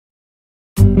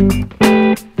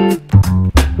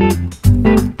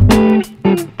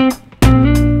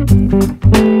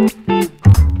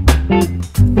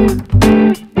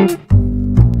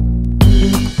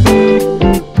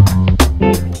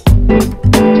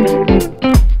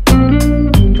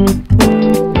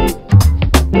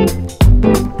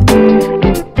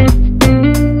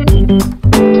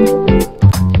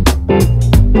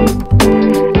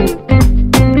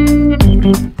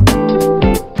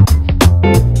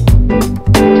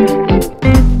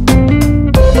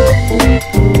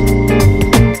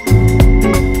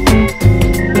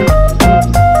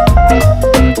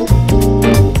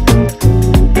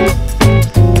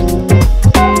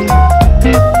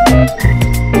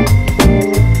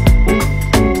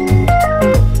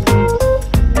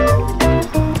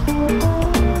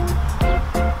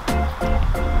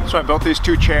So I built these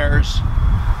two chairs.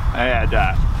 I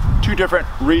had two different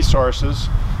resources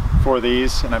for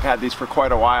these, and I've had these for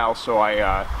quite a while, so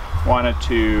I wanted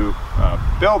to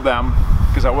build them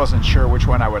because I wasn't sure which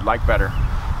one I would like better.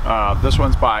 This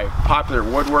one's by Popular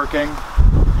Woodworking,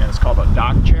 and it's called a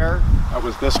dock chair. That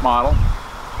was this model.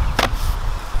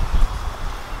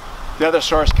 The other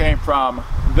source came from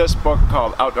this book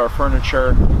called Outdoor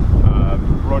Furniture.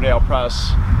 Rodale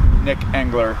Press. Nick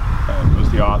Engler was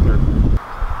the author.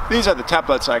 These are the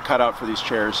templates I cut out for these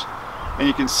chairs, and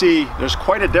you can see there's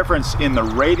quite a difference in the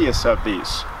radius of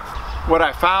these. What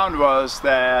I found was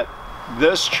that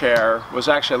this chair was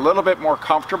actually a little bit more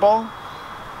comfortable,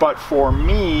 but for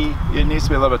me it needs to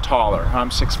be a little bit taller. I'm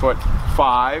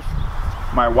 6'5".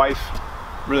 My wife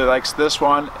really likes this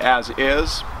one as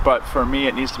is, but for me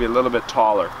it needs to be a little bit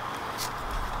taller.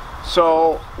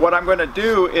 So what I'm going to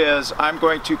do is I'm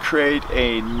going to create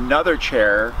another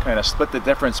chair, kind of split the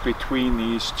difference between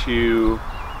these two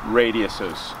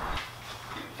radiuses.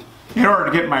 In order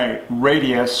to get my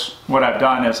radius, what I've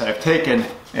done is I've taken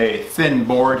a thin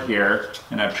board here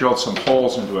and I've drilled some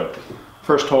holes into it.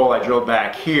 First hole I drilled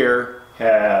back here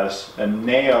has a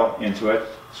nail into it,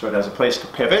 so it has a place to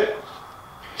pivot.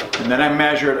 And then I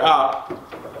measured up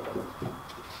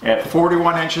at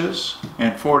 41 inches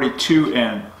and 42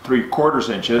 3/4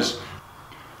 inches.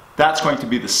 That's going to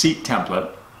be the seat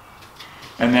template.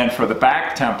 And then for the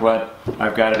back template,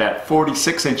 I've got it at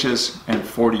 46 inches and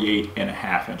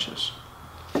 48.5 inches.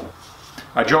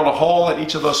 I drilled a hole at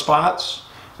each of those spots,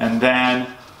 and then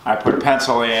I put a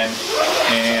pencil in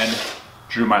and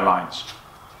drew my lines.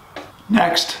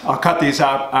 Next, I'll cut these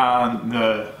out on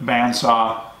the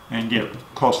bandsaw and get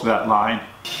close to that line.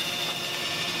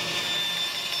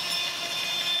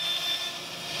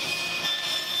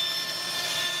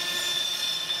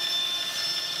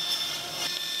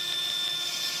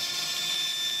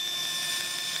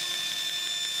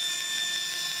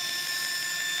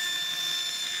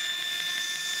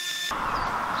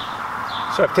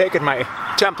 So I've taken my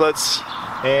templates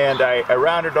and I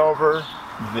rounded over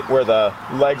where the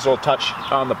legs will touch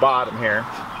on the bottom here.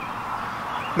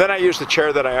 Then I used the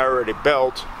chair that I already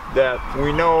built that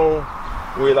we know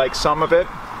we like some of it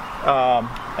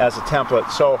as a template.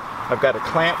 So I've got a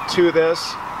clamp to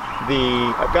this.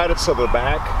 I've got it so the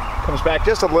back comes back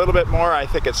just a little bit more. I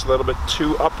think it's a little bit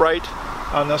too upright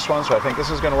on this one, so I think this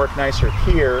is going to work nicer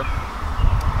here.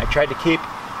 I tried to keep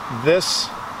this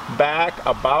back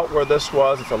about where this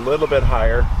was. It's a little bit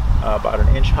higher, about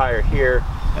an inch higher here,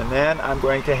 and then I'm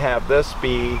going to have this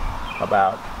be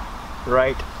about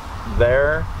right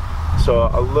there, so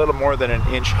a little more than an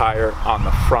inch higher on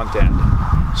the front end.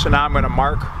 So now I'm going to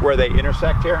mark where they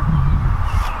intersect here.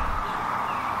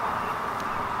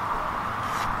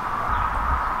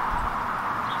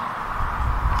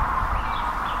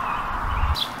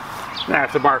 Now I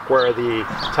have to mark where the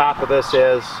top of this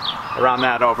is, around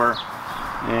that over.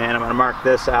 And I'm going to mark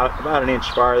this out about an inch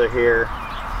farther here.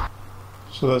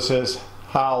 So this is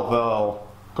how they'll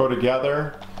go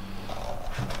together.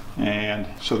 And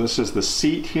so this is the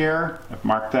seat here. I've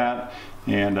marked that,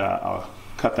 and I'll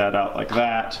cut that out like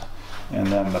that. And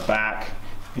then the back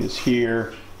is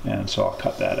here, and so I'll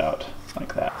cut that out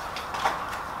like that.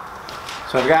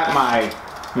 So I've got my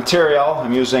material.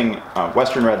 I'm using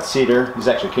Western Red Cedar. These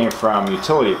actually came from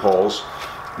utility poles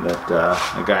that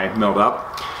a guy milled up.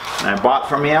 And I bought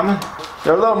from him.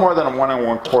 They're a little more than 1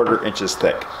 1/4 inches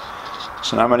thick.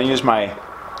 So now I'm going to use my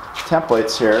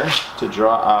templates here to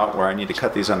draw out where I need to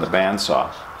cut these on the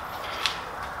bandsaw.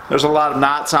 There's a lot of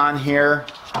knots on here.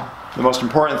 The most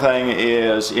important thing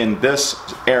is in this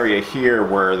area here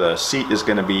where the seat is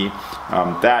going to be,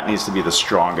 that needs to be the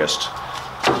strongest.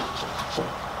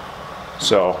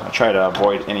 So I try to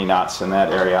avoid any knots in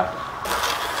that area.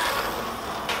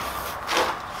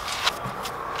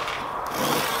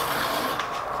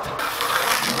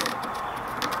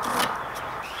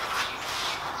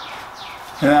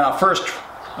 And then I'll first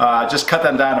just cut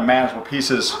them down to manageable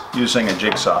pieces using a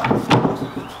jigsaw.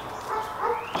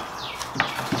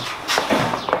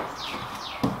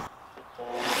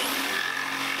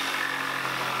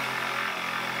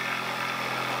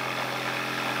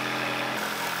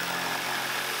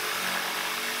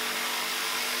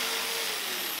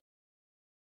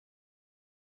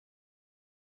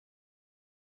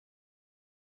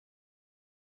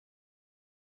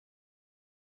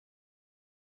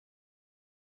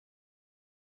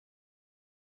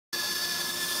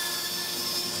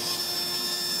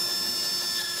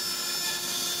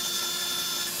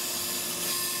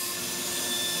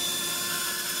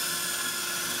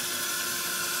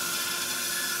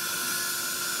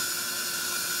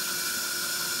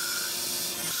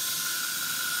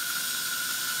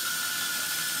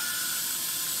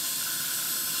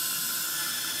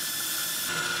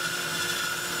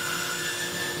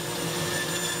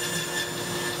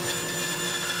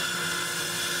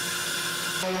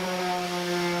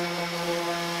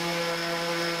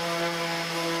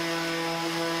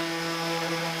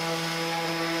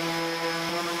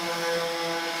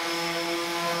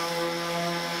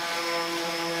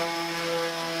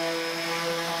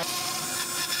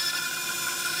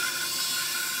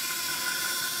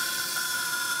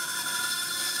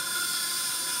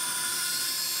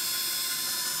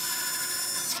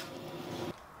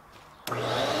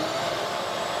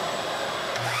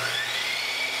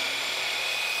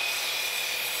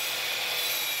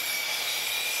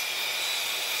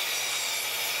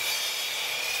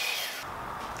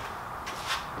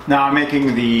 Now I'm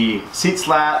making the seat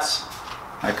slats.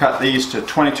 I cut these to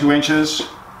 22 inches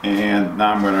and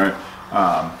now I'm going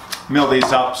to mill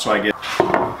these up so I get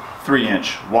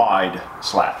 3-inch wide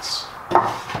slats.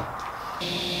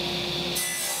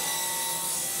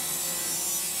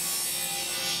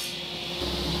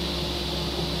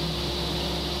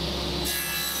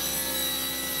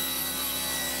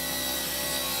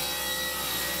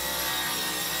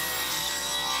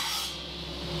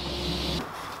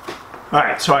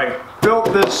 Alright, so I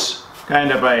built this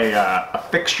kind of a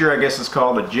fixture, I guess it's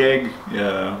called, a jig,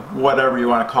 whatever you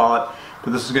want to call it.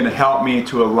 But this is going to help me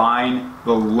to align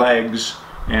the legs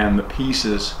and the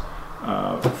pieces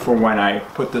for when I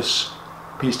put this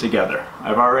piece together.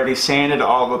 I've already sanded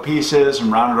all the pieces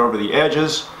and rounded over the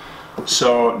edges,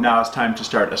 so now it's time to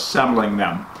start assembling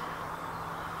them.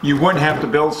 You wouldn't have to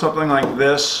build something like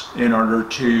this in order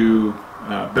to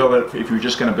build it if you're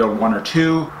just going to build one or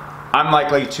two. I'm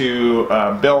likely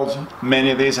to build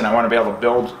many of these and I want to be able to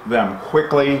build them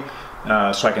quickly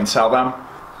so I can sell them.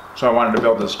 So I wanted to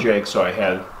build this jig so I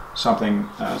had something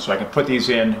so I can put these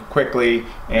in quickly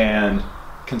and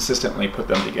consistently put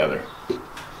them together.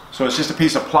 So it's just a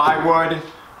piece of plywood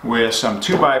with some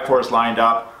 2x4s lined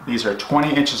up. These are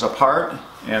 20 inches apart,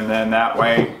 and then that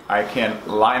way I can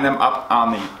line them up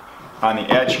on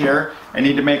the edge here. I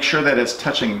need to make sure that it's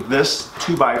touching this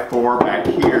 2x4 back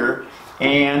here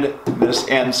and this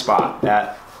end spot.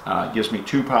 That gives me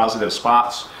 2 positive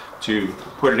spots to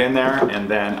put it in there, and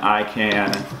then I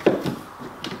can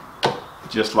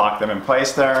just lock them in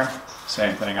place there.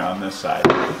 Same thing on this side.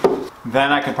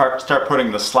 Then I can start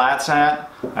putting the slats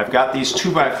at. I've got these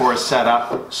 2x4s set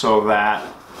up so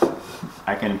that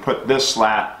I can put this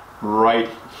slat right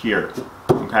here.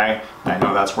 Okay, I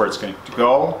know that's where it's going to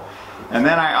go. And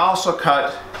then I also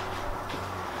cut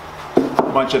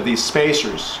a bunch of these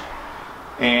spacers.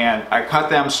 And I cut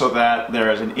them so that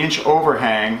there is an inch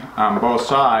overhang on both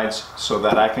sides so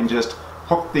that I can just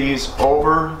hook these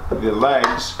over the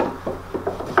legs,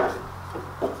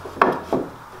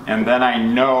 and then I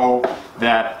know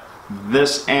that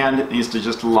this end needs to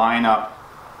just line up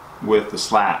with the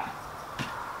slat.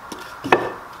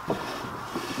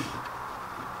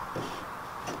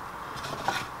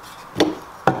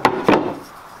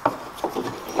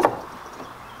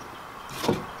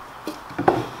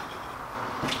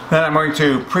 Then I'm going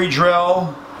to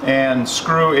pre-drill and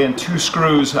screw in 2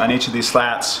 screws on each of these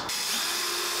slats.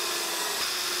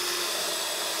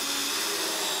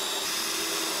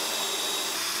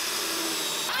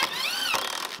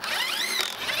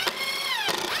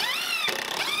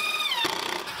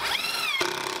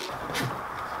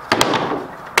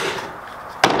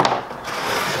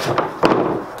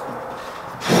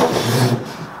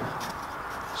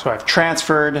 So I've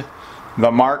transferred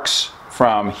the marks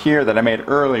from here that I made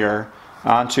earlier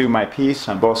onto my piece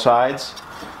on both sides,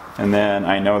 and then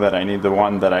I know that I need the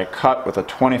one that I cut with a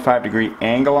 25-degree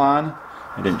angle on.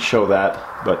 I didn't show that,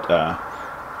 but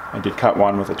I did cut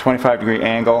one with a 25-degree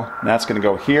angle, and that's going to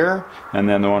go here, and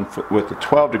then the one with the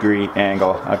 12-degree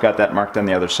angle, I've got that marked on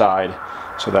the other side,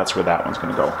 so that's where that one's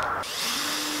going to go.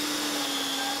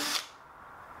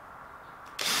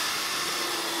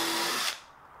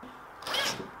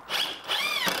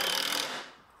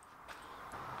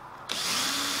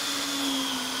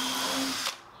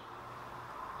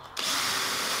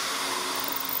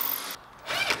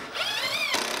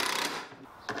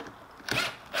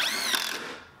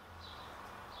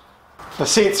 The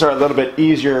seats are a little bit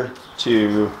easier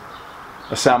to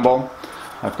assemble.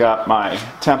 I've got my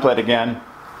template again,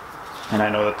 and I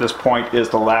know that this point is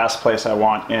the last place I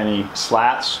want any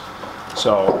slats.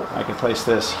 So I can place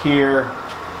this here,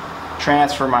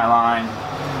 transfer my line,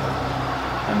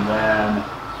 and then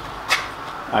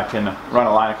I can run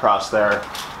a line across there.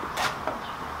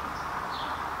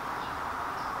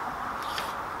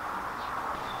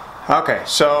 Okay,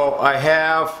 so I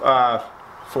have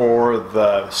for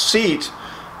the seat,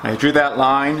 I drew that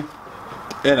line,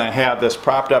 and I have this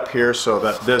propped up here so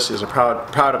that this is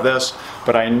proud of this,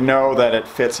 but I know that it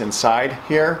fits inside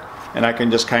here, and I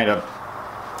can just kind of,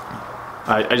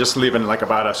 I just leave in like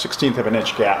about a 1/16 of an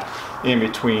inch gap in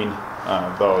between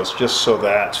those, just so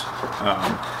that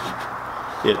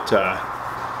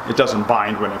it doesn't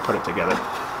bind when I put it together.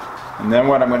 And then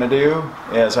what I'm going to do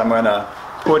is I'm going to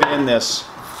put in this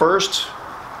first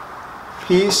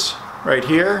piece right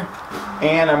here,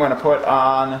 and I'm going to put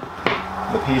on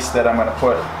the piece that I'm going to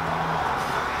put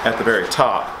at the very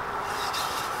top.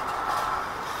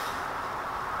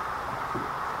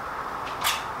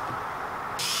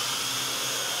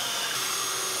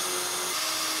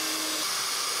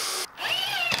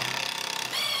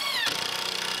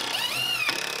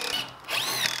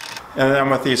 And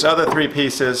then with these other three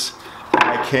pieces,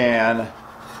 I can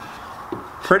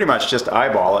pretty much just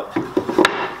eyeball it.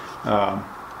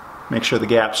 Make sure the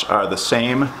gaps are the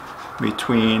same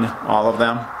between all of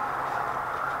them,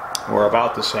 or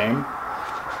about the same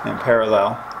and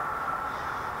parallel.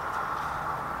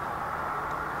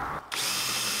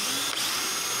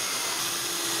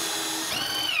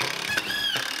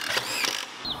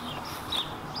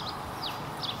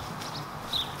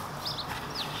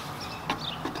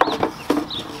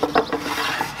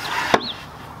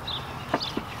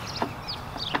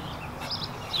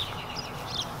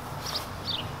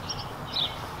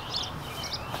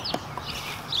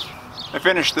 I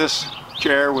finished this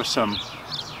chair with some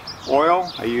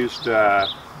oil. I used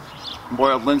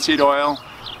boiled linseed oil.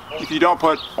 If you don't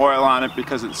put oil on it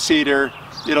because it's cedar,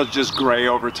 it'll just gray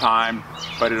over time,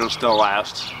 but it'll still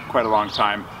last quite a long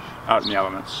time out in the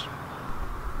elements.